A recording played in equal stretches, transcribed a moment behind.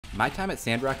My Time at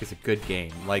Sandrock is a good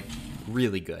game, like,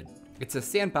 really good. It's a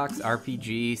sandbox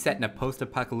RPG set in a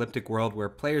post-apocalyptic world where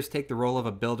players take the role of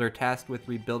a builder tasked with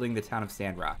rebuilding the town of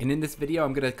Sandrock. And in this video,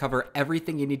 I'm going to cover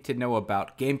everything you need to know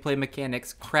about gameplay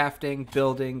mechanics, crafting,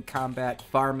 building, combat,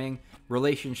 farming,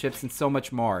 relationships, and so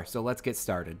much more. So let's get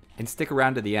started. And stick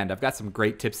around to the end, I've got some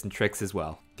great tips and tricks as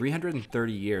well.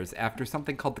 330 years after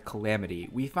something called the Calamity,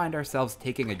 we find ourselves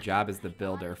taking a job as the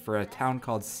builder for a town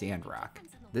called Sandrock.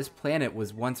 This planet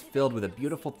was once filled with a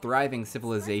beautiful, thriving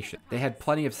civilization. They had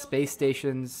plenty of space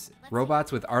stations,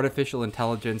 robots with artificial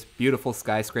intelligence, beautiful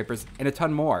skyscrapers, and a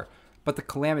ton more. But the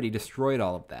Calamity destroyed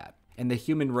all of that. And the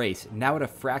human race, now at a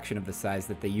fraction of the size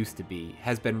that they used to be,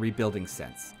 has been rebuilding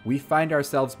since. We find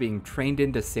ourselves being trained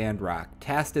into Sandrock,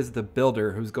 tasked as the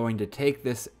builder who's going to take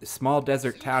this small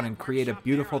desert town and create a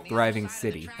beautiful, thriving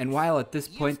city. And while at this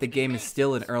point the game is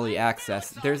still in early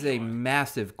access, there's a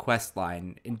massive quest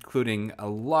line, including a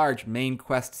large main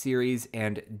quest series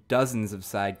and dozens of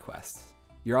side quests.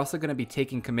 You're also going to be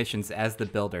taking commissions as the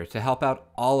builder to help out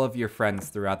all of your friends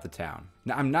throughout the town.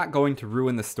 Now, I'm not going to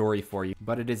ruin the story for you,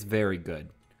 but it is very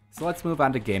good. So let's move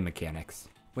on to game mechanics.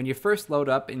 When you first load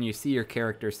up and you see your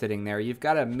character sitting there, you've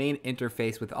got a main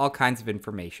interface with all kinds of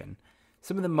information.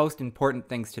 Some of the most important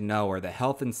things to know are the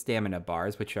health and stamina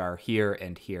bars, which are here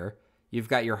and here. You've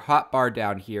got your hotbar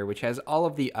down here, which has all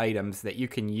of the items that you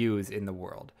can use in the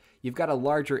world. You've got a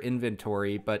larger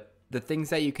inventory, but the things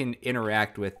that you can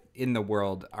interact with in the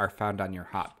world are found on your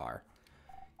hotbar.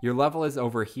 Your level is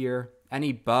over here.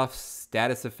 Any buffs,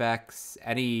 status effects,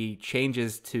 any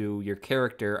changes to your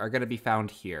character are going to be found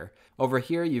here. Over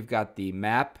here you've got the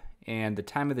map and the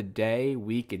time of the day,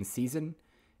 week, and season.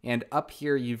 And up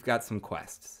here you've got some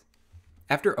quests.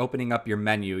 After opening up your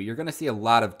menu, you're going to see a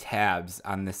lot of tabs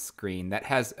on this screen that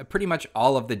has pretty much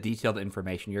all of the detailed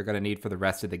information you're going to need for the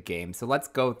rest of the game. So let's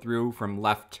go through from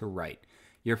left to right.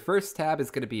 Your first tab is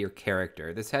going to be your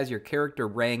character. This has your character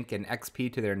rank and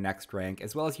XP to their next rank,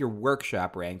 as well as your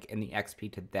workshop rank and the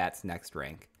XP to that's next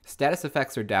rank. Status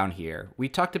effects are down here. We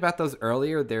talked about those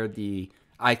earlier. They're the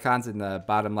icons in the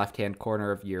bottom left-hand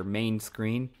corner of your main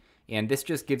screen, and this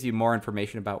just gives you more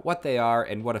information about what they are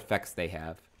and what effects they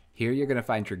have. Here you're going to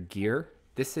find your gear.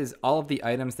 This is all of the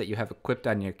items that you have equipped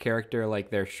on your character,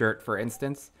 like their shirt, for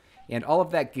instance, and all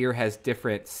of that gear has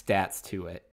different stats to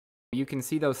it. You can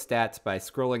see those stats by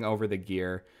scrolling over the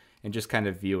gear and just kind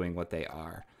of viewing what they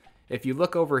are. If you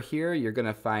look over here, you're going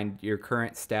to find your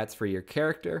current stats for your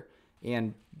character,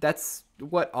 and that's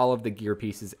what all of the gear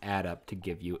pieces add up to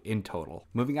give you in total.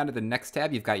 Moving on to the next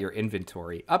tab, you've got your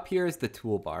inventory. Up here is the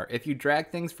toolbar. If you drag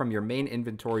things from your main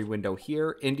inventory window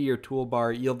here into your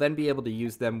toolbar, you'll then be able to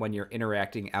use them when you're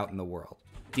interacting out in the world.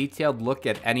 Detailed look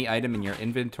at any item in your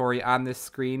inventory on this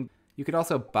screen. You can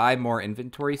also buy more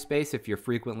inventory space if you're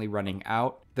frequently running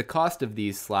out. The cost of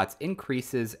these slots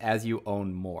increases as you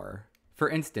own more. For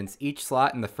instance, each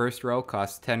slot in the first row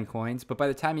costs 10 coins, but by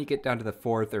the time you get down to the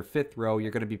fourth or fifth row,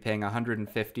 you're going to be paying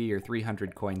 150 or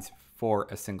 300 coins for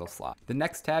a single slot. The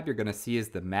next tab you're going to see is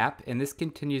the map, and this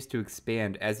continues to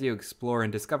expand as you explore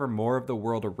and discover more of the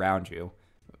world around you.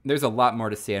 There's a lot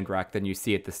more to Sandrock than you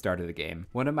see at the start of the game.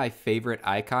 One of my favorite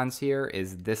icons here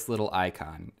is this little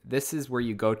icon. This is where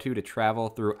you go to travel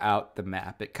throughout the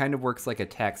map. It kind of works like a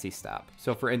taxi stop.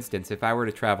 So for instance, if I were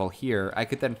to travel here, I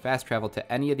could then fast travel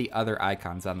to any of the other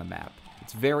icons on the map.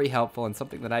 It's very helpful and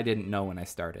something that I didn't know when I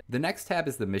started. The next tab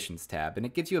is the missions tab, and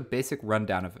it gives you a basic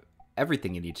rundown of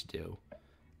everything you need to do,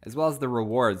 as well as the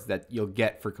rewards that you'll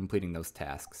get for completing those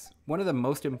tasks. One of the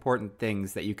most important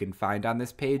things that you can find on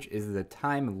this page is the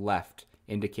time left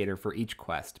indicator for each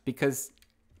quest, because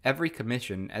every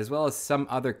commission, as well as some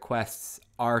other quests,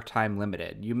 are time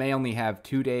limited. You may only have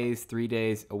 2 days, 3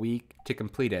 days, a week to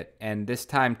complete it, and this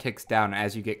time ticks down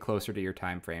as you get closer to your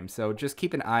time frame. So just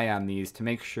keep an eye on these to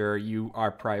make sure you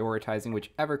are prioritizing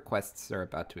whichever quests are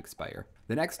about to expire.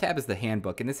 The next tab is the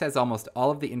handbook, and this has almost all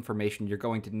of the information you're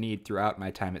going to need throughout My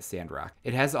Time at Sandrock.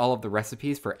 It has all of the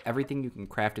recipes for everything you can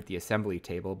craft at the assembly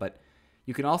table, but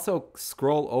you can also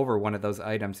scroll over one of those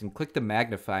items and click the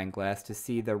magnifying glass to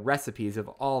see the recipes of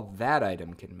all that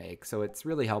item can make, so it's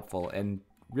really helpful and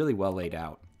really well laid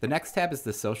out. The next tab is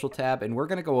the social tab, and we're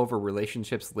going to go over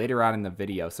relationships later on in the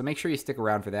video, so make sure you stick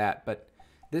around for that, but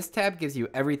this tab gives you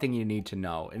everything you need to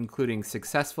know, including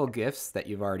successful gifts that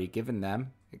you've already given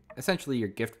them, essentially your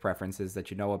gift preferences that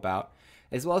you know about,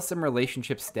 as well as some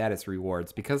relationship status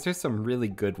rewards, because there's some really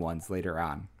good ones later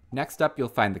on. Next up, you'll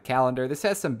find the calendar. This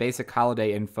has some basic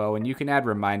holiday info, and you can add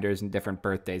reminders and different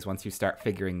birthdays once you start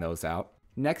figuring those out.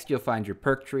 Next, you'll find your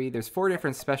perk tree. There's 4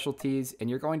 different specialties, and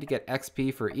you're going to get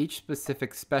XP for each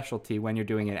specific specialty when you're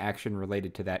doing an action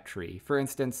related to that tree. For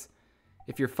instance,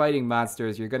 If you're fighting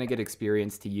monsters, you're going to get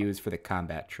experience to use for the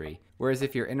combat tree. Whereas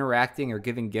if you're interacting or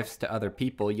giving gifts to other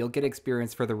people, you'll get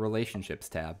experience for the relationships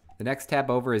tab. The next tab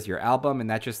over is your album, and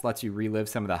that just lets you relive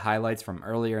some of the highlights from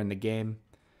earlier in the game.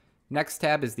 Next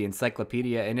tab is the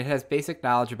encyclopedia, and it has basic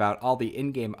knowledge about all the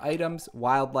in-game items,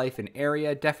 wildlife, and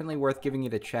area. Definitely worth giving you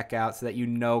to check out so that you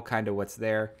know kind of what's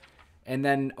there. And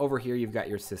then over here you've got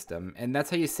your system, and that's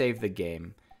how you save the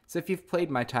game. So if you've played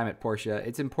My Time at Portia,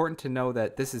 it's important to know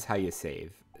that this is how you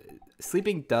save.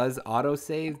 Sleeping does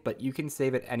auto-save, but you can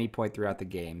save at any point throughout the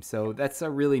game, so that's a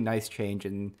really nice change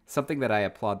and something that I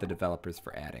applaud the developers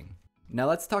for adding. Now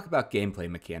let's talk about gameplay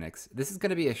mechanics. This is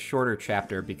going to be a shorter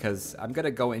chapter because I'm going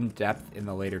to go in depth in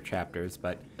the later chapters,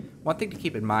 but one thing to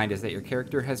keep in mind is that your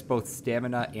character has both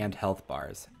stamina and health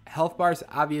bars. Health bars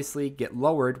obviously get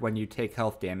lowered when you take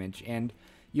health damage, and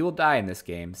you will die in this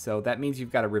game, so that means you've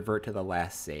got to revert to the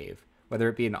last save, whether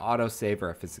it be an auto save or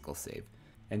a physical save.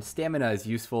 And stamina is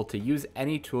useful to use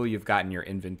any tool you've got in your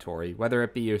inventory, whether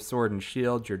it be your sword and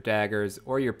shield, your daggers,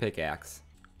 or your pickaxe.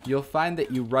 You'll find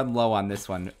that you run low on this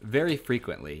one very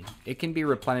frequently. It can be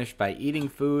replenished by eating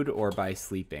food or by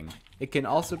sleeping. It can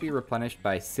also be replenished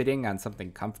by sitting on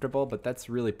something comfortable, but that's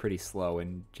really pretty slow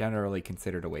and generally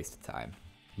considered a waste of time.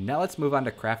 Now let's move on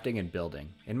to crafting and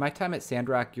building. In My Time at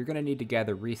Sandrock, you're going to need to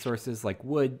gather resources like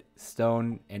wood,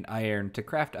 stone, and iron to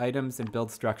craft items and build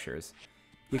structures.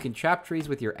 You can chop trees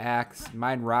with your axe,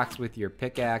 mine rocks with your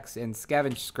pickaxe, and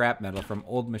scavenge scrap metal from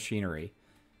old machinery.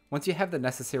 Once you have the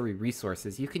necessary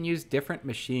resources, you can use different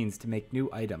machines to make new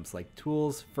items like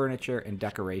tools, furniture, and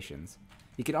decorations.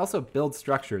 You can also build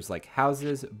structures like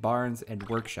houses, barns, and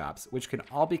workshops, which can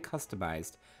all be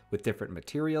customized with different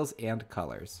materials and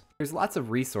colors. There's lots of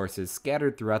resources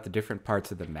scattered throughout the different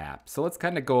parts of the map, so let's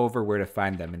kind of go over where to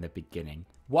find them in the beginning.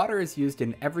 Water is used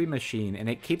in every machine, and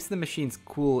it keeps the machines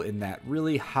cool in that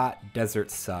really hot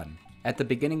desert sun. At the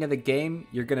beginning of the game,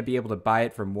 you're going to be able to buy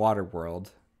it from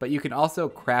Waterworld, but you can also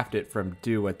craft it from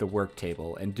dew at the work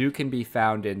table, and dew can be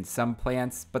found in some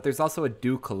plants, but there's also a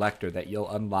dew collector that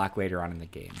you'll unlock later on in the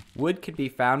game. Wood can be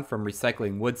found from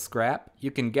recycling wood scrap.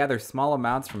 You can gather small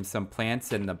amounts from some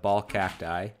plants in the ball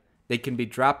cacti. They can be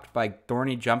dropped by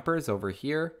thorny jumpers over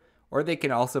here, or they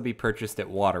can also be purchased at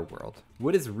Waterworld.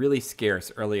 Wood is really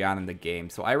scarce early on in the game,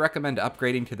 so I recommend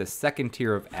upgrading to the second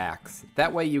tier of axe.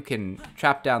 That way you can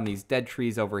chop down these dead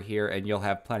trees over here and you'll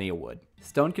have plenty of wood.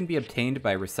 Stone can be obtained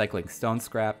by recycling stone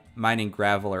scrap, mining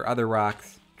gravel or other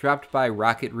rocks, dropped by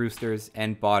rocket roosters,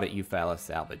 and bought at Eufaula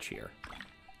Salvage here.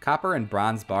 Copper and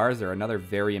bronze bars are another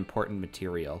very important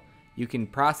material. You can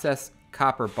process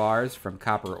copper bars from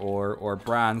copper ore or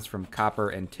bronze from copper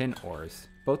and tin ores.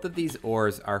 Both of these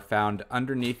ores are found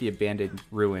underneath the abandoned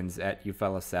ruins at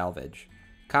Eufaula Salvage.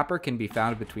 Copper can be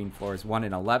found between floors 1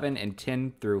 and 11, and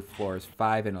tin through floors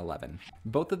 5 and 11.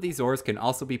 Both of these ores can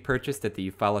also be purchased at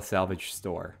the Eufaula Salvage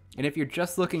store. And if you're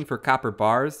just looking for copper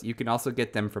bars, you can also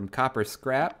get them from copper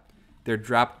scrap. They're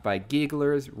dropped by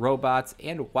gigglers, robots,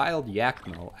 and wild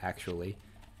yakmo, actually.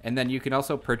 And then you can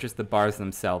also purchase the bars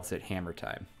themselves at Hammer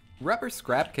Time. Rubber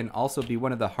scrap can also be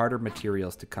one of the harder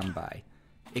materials to come by.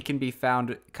 It can be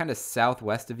found kind of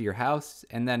southwest of your house,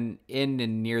 and then in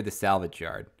and near the salvage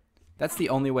yard. That's the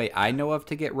only way I know of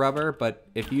to get rubber, but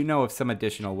if you know of some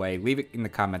additional way, leave it in the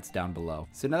comments down below.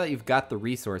 So now that you've got the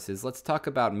resources, let's talk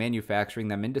about manufacturing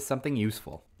them into something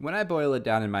useful. When I boil it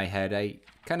down in my head, I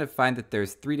kind of find that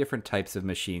there's 3 different types of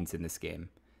machines in this game.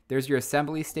 There's your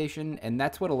assembly station, and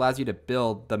that's what allows you to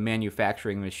build the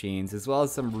manufacturing machines, as well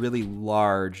as some really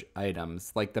large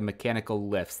items, like the mechanical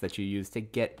lifts that you use to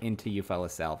get into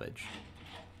Eufaula Salvage.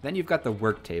 Then you've got the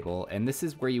work table, and this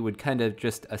is where you would kind of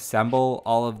just assemble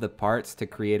all of the parts to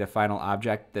create a final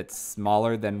object that's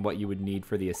smaller than what you would need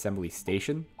for the assembly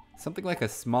station. Something like a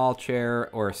small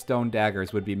chair or stone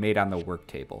daggers would be made on the work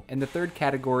table. And the third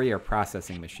category are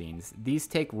processing machines. These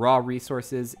take raw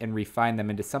resources and refine them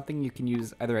into something you can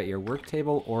use either at your work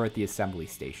table or at the assembly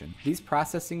station. These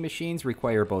processing machines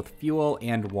require both fuel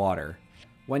and water.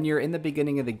 When you're in the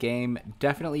beginning of the game,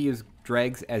 definitely use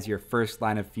dregs as your first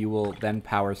line of fuel, then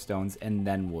power stones, and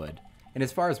then wood. And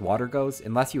as far as water goes,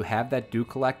 unless you have that dew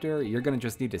collector, you're going to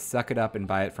just need to suck it up and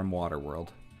buy it from Waterworld.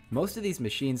 Most of these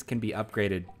machines can be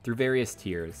upgraded through various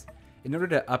tiers. In order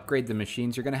to upgrade the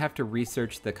machines, you're going to have to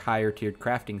research the higher tiered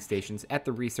crafting stations at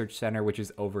the research center, which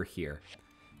is over here.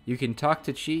 You can talk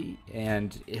to Chi,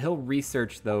 and he'll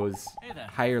research those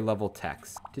higher level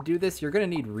techs. To do this, you're going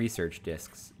to need research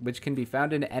discs, which can be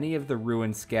found in any of the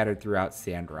ruins scattered throughout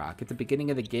Sandrock. At the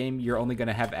beginning of the game, you're only going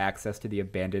to have access to the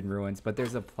abandoned ruins, but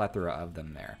there's a plethora of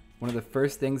them there. One of the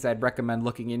first things I'd recommend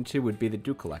looking into would be the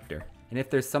dew collector. And if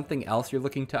there's something else you're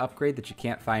looking to upgrade that you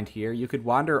can't find here, you could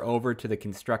wander over to the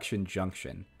construction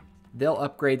junction. They'll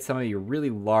upgrade some of your really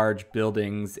large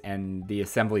buildings and the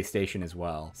assembly station as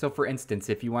well. So for instance,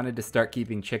 if you wanted to start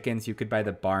keeping chickens, you could buy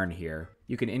the barn here.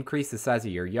 You can increase the size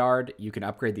of your yard, you can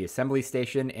upgrade the assembly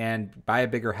station, and buy a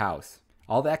bigger house.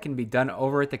 All that can be done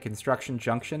over at the construction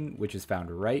junction, which is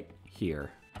found right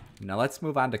here. Now let's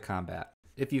move on to combat.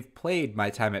 If you've played My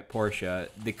Time at Portia,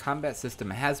 the combat system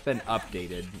has been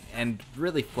updated and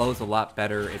really flows a lot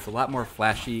better. It's a lot more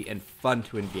flashy and fun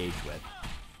to engage with.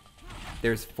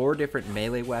 There's 4 different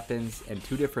melee weapons and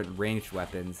 2 different ranged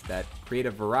weapons that create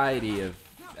a variety of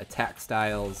attack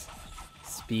styles,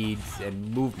 speeds,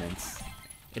 and movements.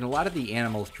 And a lot of the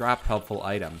animals drop helpful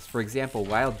items. For example,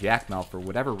 wild jackmel, for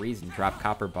whatever reason, drop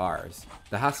copper bars.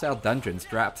 The hostile dungeons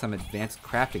drop some advanced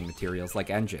crafting materials like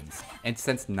engines. And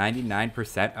since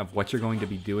 99% of what you're going to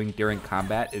be doing during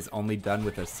combat is only done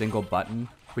with a single button,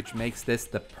 which makes this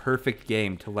the perfect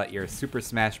game to let your Super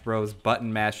Smash Bros.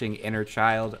 Button mashing inner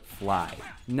child fly.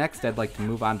 Next, I'd like to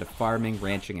move on to farming,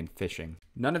 ranching, and fishing.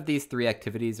 None of these 3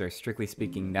 activities are strictly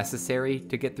speaking necessary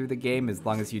to get through the game, as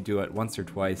long as you do it once or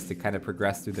twice to kind of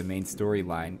progress through the main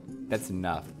storyline. That's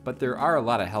enough, but there are a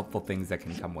lot of helpful things that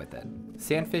can come with it.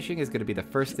 Sand fishing is going to be the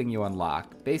first thing you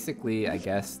unlock. Basically, I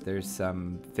guess there's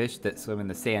some fish that swim in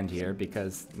the sand here,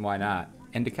 because why not?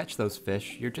 And to catch those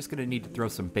fish, you're just going to need to throw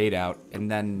some bait out, and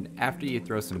then after you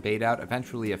throw some bait out,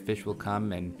 eventually a fish will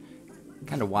come and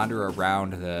kind of wander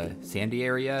around the sandy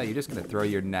area. You're just going to throw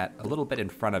your net a little bit in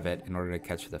front of it in order to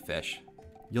catch the fish.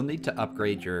 You'll need to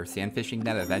upgrade your sand fishing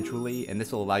net eventually, and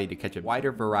this will allow you to catch a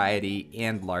wider variety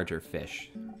and larger fish.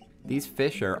 These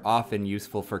fish are often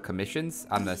useful for commissions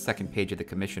on the second page of the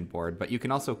commission board, but you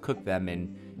can also cook them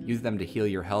and use them to heal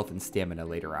your health and stamina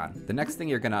later on. The next thing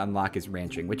you're going to unlock is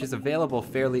ranching, which is available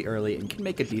fairly early and can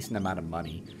make a decent amount of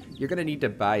money. You're going to need to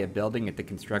buy a building at the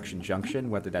construction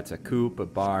junction, whether that's a coop, a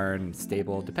barn,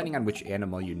 stable, depending on which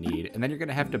animal you need, and then you're going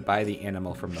to have to buy the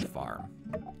animal from the farm.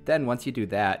 Then once you do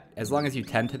that, as long as you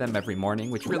tend to them every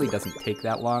morning, which really doesn't take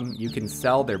that long, you can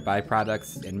sell their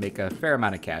byproducts and make a fair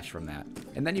amount of cash from that.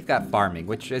 And then you've got farming,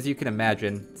 which, as you can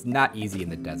imagine, it's not easy in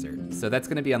the desert, so that's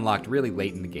going to be unlocked really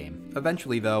late in the game.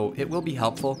 Eventually though, it will be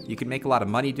helpful. You can make a lot of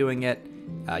money doing it.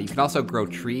 You can also grow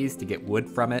trees to get wood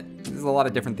from it. There's a lot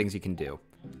of different things you can do.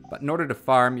 But in order to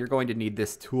farm, you're going to need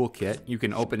this toolkit. You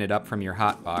can open it up from your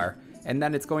hotbar, and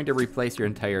then it's going to replace your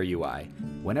entire UI.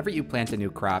 Whenever you plant a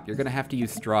new crop, you're going to have to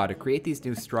use straw to create these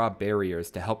new straw barriers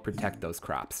to help protect those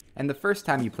crops. And the first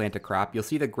time you plant a crop, you'll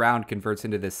see the ground converts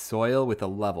into this soil with a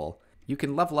level. You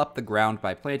can level up the ground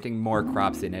by planting more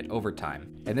crops in it over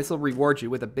time, and this will reward you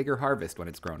with a bigger harvest when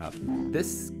it's grown up.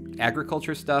 This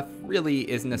agriculture stuff really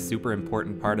isn't a super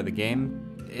important part of the game.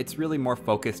 It's really more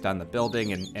focused on the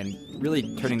building and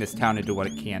really turning this town into what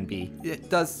it can be. It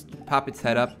does pop its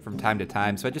head up from time to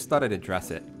time, so I just thought I'd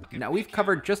address it. Now, we've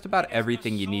covered just about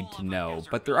everything you need to know,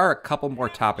 but there are a couple more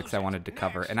topics I wanted to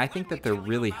cover, and I think that they're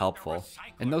really helpful.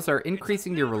 And those are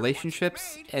increasing your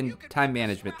relationships and time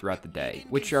management throughout the day,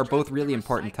 which are both really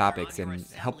important topics and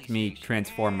helped me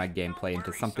transform my gameplay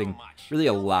into something really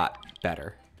a lot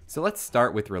better. So let's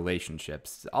start with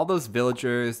relationships. All those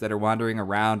villagers that are wandering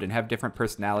around and have different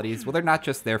personalities, well, they're not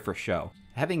just there for show.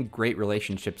 Having great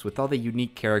relationships with all the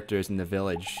unique characters in the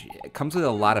village comes with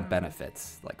a lot of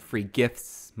benefits, like free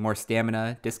gifts, more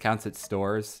stamina, discounts at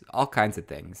stores, all kinds of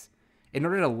things. In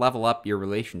order to level up your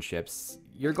relationships,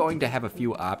 you're going to have a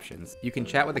few options. You can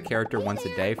chat with a character once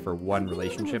a day for 1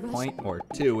 relationship point, or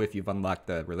 2 if you've unlocked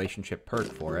the relationship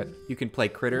perk for it. You can play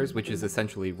critters, which is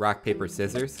essentially rock, paper,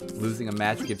 scissors. Losing a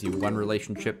match gives you 1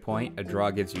 relationship point, a draw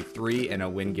gives you 3, and a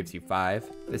win gives you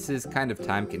 5. This is kind of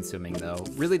time consuming though.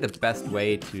 Really the best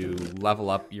way to level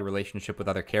up your relationship with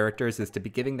other characters is to be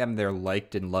giving them their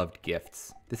liked and loved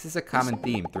gifts. This is a common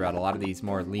theme throughout a lot of these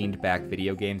more leaned back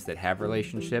video games that have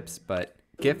relationships, but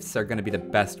gifts are going to be the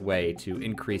best way to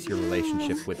increase your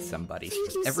relationship with somebody.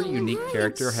 Every unique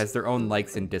character has their own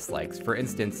likes and dislikes. For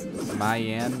instance,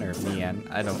 Mian,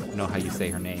 I don't know how you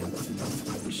say her name.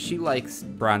 She likes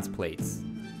bronze plates.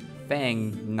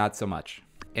 Fang, not so much.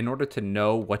 In order to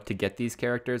know what to get these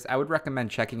characters, I would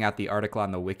recommend checking out the article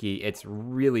on the wiki. It's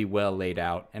really well laid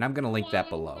out, and I'm going to link that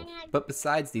below. But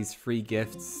besides these free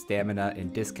gifts, stamina,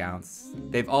 and discounts,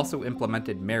 they've also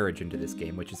implemented marriage into this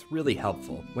game, which is really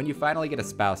helpful. When you finally get a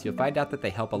spouse, you'll find out that they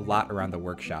help a lot around the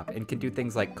workshop, and can do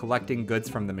things like collecting goods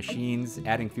from the machines,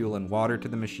 adding fuel and water to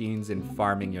the machines, and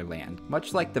farming your land.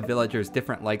 Much like the villagers'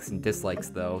 different likes and dislikes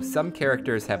though, some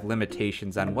characters have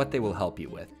limitations on what they will help you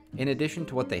with. In addition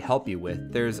to what they help you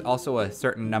with, there's also a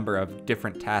certain number of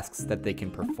different tasks that they can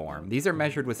perform. These are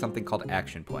measured with something called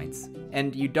action points.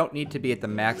 And you don't need to be at the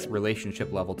max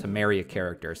relationship level to marry a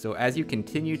character, so as you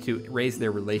continue to raise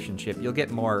their relationship, you'll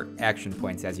get more action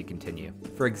points as you continue.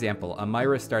 For example,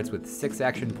 Amira starts with 6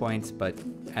 action points, but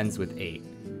ends with 8.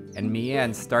 And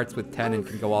Mian starts with 10 and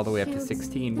can go all the way up to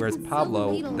 16, whereas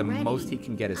Pablo, the most he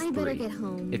can get is 3.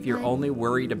 If you're only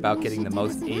worried about getting the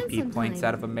most AP points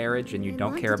out of a marriage and you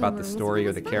don't care about the story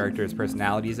or the characters'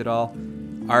 personalities at all,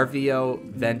 Arvio,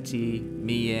 Venti,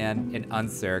 Mian, and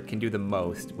Unsur can do the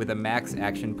most, with a max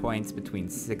action points between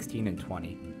 16 and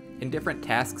 20. And different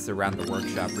tasks around the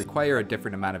workshop require a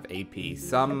different amount of AP,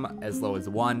 some as low as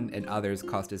 1 and others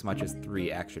cost as much as 3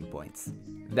 action points.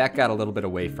 That got a little bit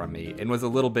away from me and was a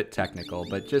little bit technical,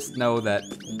 but just know that,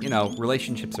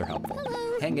 relationships are helpful.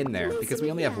 Hang in there, because we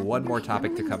only have one more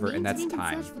topic to cover, and that's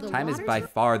time. Time is by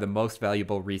far the most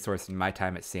valuable resource in My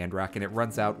Time at Sandrock, and it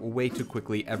runs out way too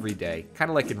quickly every day, kind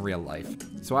of like in real life.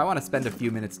 So I want to spend a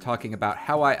few minutes talking about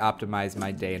how I optimize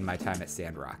my day in My Time at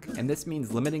Sandrock. And this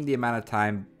means limiting the amount of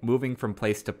time moving from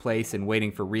place to place and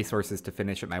waiting for resources to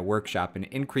finish at my workshop, and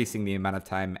increasing the amount of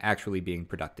time actually being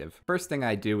productive. First thing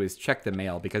I do is check the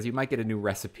mail, because you might get a new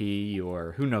recipe,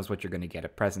 or who knows what you're going to get, a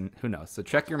present, who knows. So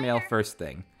check your mail first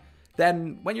thing.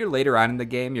 Then, when you're later on in the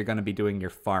game, you're going to be doing your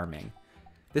farming.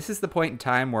 This is the point in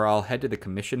time where I'll head to the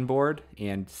commission board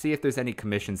and see if there's any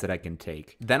commissions that I can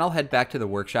take. Then I'll head back to the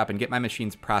workshop and get my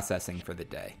machines processing for the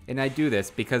day. And I do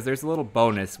this because there's a little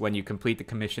bonus when you complete the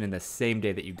commission in the same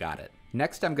day that you got it.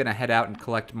 Next, I'm going to head out and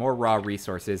collect more raw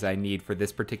resources I need for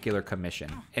this particular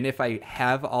commission. And if I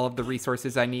have all of the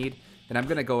resources I need, then I'm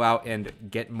going to go out and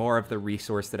get more of the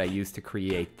resource that I used to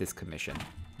create this commission.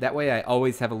 That way I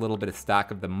always have a little bit of stock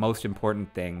of the most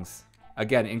important things,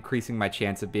 again, increasing my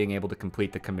chance of being able to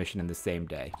complete the commission in the same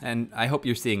day. And I hope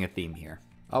you're seeing a theme here.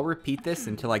 I'll repeat this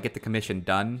until I get the commission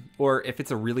done, or if it's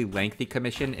a really lengthy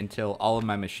commission, until all of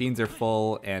my machines are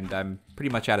full and I'm pretty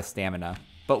much out of stamina.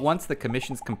 But once the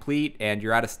commission's complete and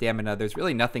you're out of stamina, there's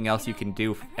really nothing else you can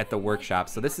do at the workshop.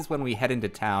 So this is when we head into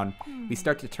town. We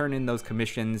start to turn in those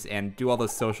commissions and do all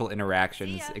those social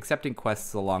interactions, accepting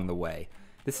quests along the way.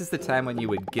 This is the time when you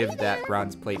would give that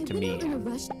bronze plate to me.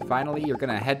 Finally, you're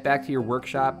going to head back to your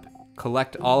workshop,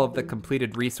 collect all of the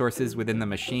completed resources within the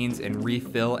machines, and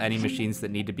refill any machines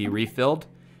that need to be refilled,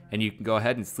 and you can go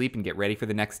ahead and sleep and get ready for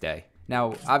the next day.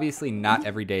 Now, obviously not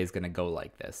every day is going to go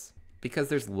like this, because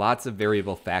there's lots of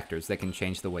variable factors that can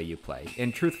change the way you play.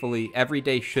 And truthfully, every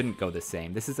day shouldn't go the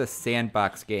same. This is a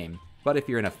sandbox game. But if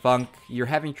you're in a funk, you're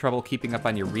having trouble keeping up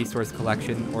on your resource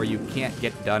collection, or you can't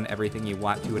get done everything you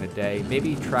want to in a day,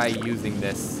 maybe try using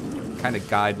this kind of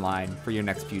guideline for your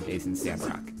next few days in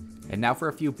Sandrock. And now for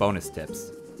a few bonus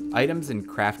tips. Items and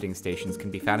crafting stations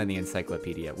can be found in the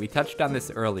encyclopedia. We touched on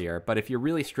this earlier, but if you're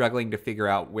really struggling to figure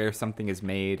out where something is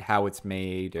made, how it's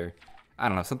made, or I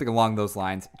don't know, something along those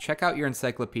lines, check out your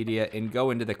encyclopedia and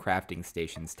go into the crafting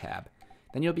stations tab.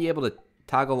 Then you'll be able to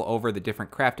toggle over the different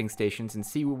crafting stations and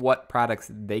see what products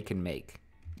they can make.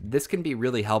 This can be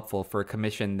really helpful for a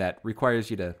commission that requires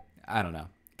you to, I don't know,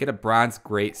 get a bronze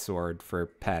greatsword for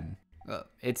Pen.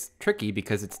 It's tricky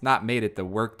because it's not made at the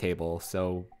work table,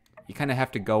 so you kind of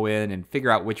have to go in and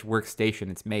figure out which workstation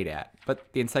it's made at,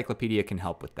 but the encyclopedia can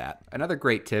help with that. Another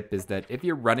great tip is that if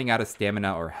you're running out of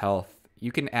stamina or health,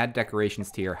 you can add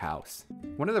decorations to your house.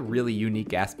 One of the really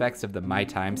unique aspects of the My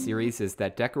Time series is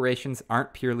that decorations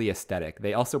aren't purely aesthetic.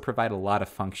 They also provide a lot of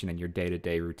function in your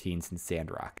day-to-day routines in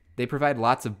Sandrock. They provide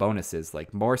lots of bonuses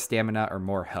like more stamina or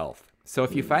more health. So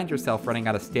if you find yourself running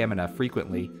out of stamina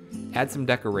frequently, add some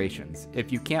decorations.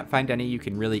 If you can't find any you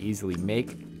can really easily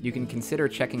make, you can consider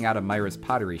checking out Amira's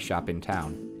pottery shop in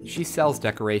town. She sells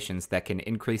decorations that can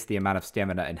increase the amount of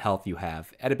stamina and health you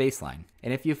have at a baseline.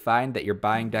 And if you find that you're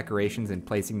buying decorations and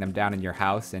placing them down in your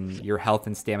house and your health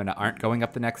and stamina aren't going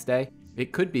up the next day,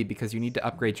 it could be because you need to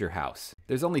upgrade your house.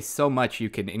 There's only so much you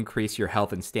can increase your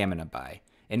health and stamina by.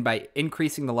 And by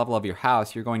increasing the level of your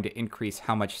house, you're going to increase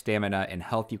how much stamina and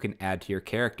health you can add to your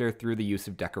character through the use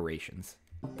of decorations.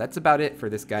 That's about it for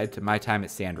this guide to My Time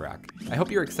at Sandrock. I hope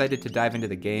you're excited to dive into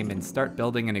the game and start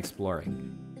building and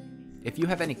exploring. If you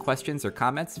have any questions or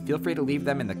comments, feel free to leave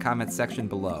them in the comments section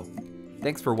below.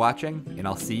 Thanks for watching, and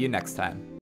I'll see you next time.